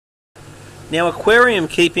Now, aquarium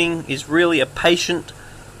keeping is really a patient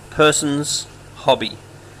person's hobby.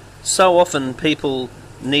 So often people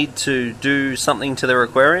need to do something to their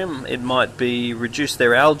aquarium. It might be reduce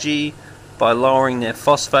their algae by lowering their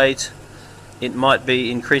phosphate. It might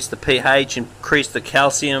be increase the pH, increase the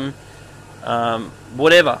calcium,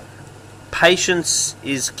 whatever. Patience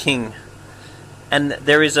is king. And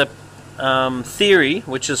there is a theory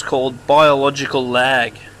which is called biological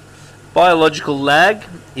lag. Biological lag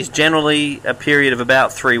is generally a period of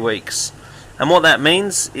about 3 weeks. And what that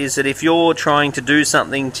means is that if you're trying to do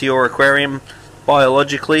something to your aquarium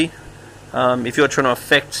biologically, if you're trying to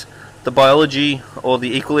affect the biology or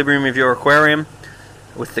the equilibrium of your aquarium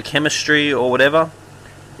with the chemistry or whatever,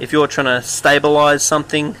 if you're trying to stabilize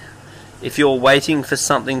something, if you're waiting for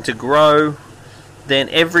something to grow, then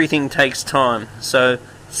everything takes time. So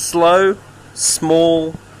slow,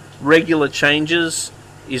 small, regular changes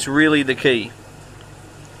is really the key.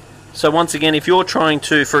 So once again, if you're trying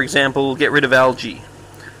to, for example, get rid of algae,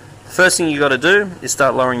 the first thing you got to do is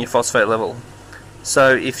start lowering your phosphate level.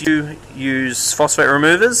 So if you use phosphate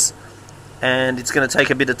removers, and it's going to take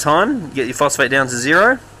a bit of time, get your phosphate down to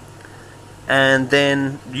 0, and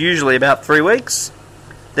then usually about 3 weeks.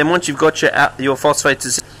 Then once you've got your phosphate to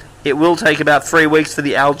 0, it will take about 3 weeks for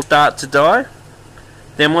the algae to start to die.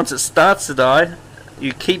 Then once it starts to die,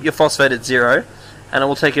 you keep your phosphate at 0, and it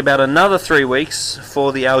will take about another 3 weeks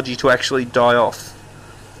for the algae to actually die off.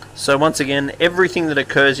 So once again, everything that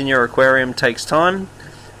occurs in your aquarium takes time,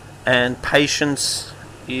 and patience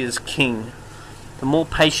is king. The more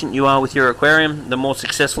patient you are with your aquarium, the more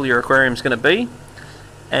successful your aquarium is going to be.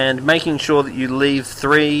 And making sure that you leave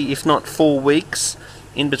 3, if not 4 weeks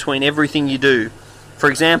in between everything you do. For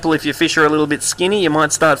example, if your fish are a little bit skinny, you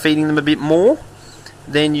might start feeding them a bit more.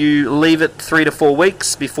 Then you leave it 3 to 4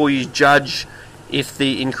 weeks before you judge if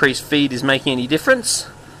the increased feed is making any difference.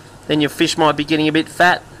 Then your fish might be getting a bit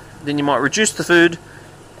fat. Then you might reduce the food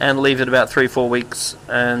and leave it about 3-4 weeks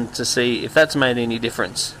and to see if that's made any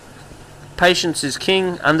difference. Patience is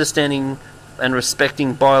king. Understanding and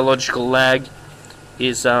respecting biological lag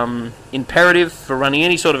is imperative for running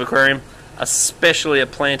any sort of aquarium, especially a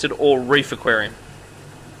planted or reef aquarium.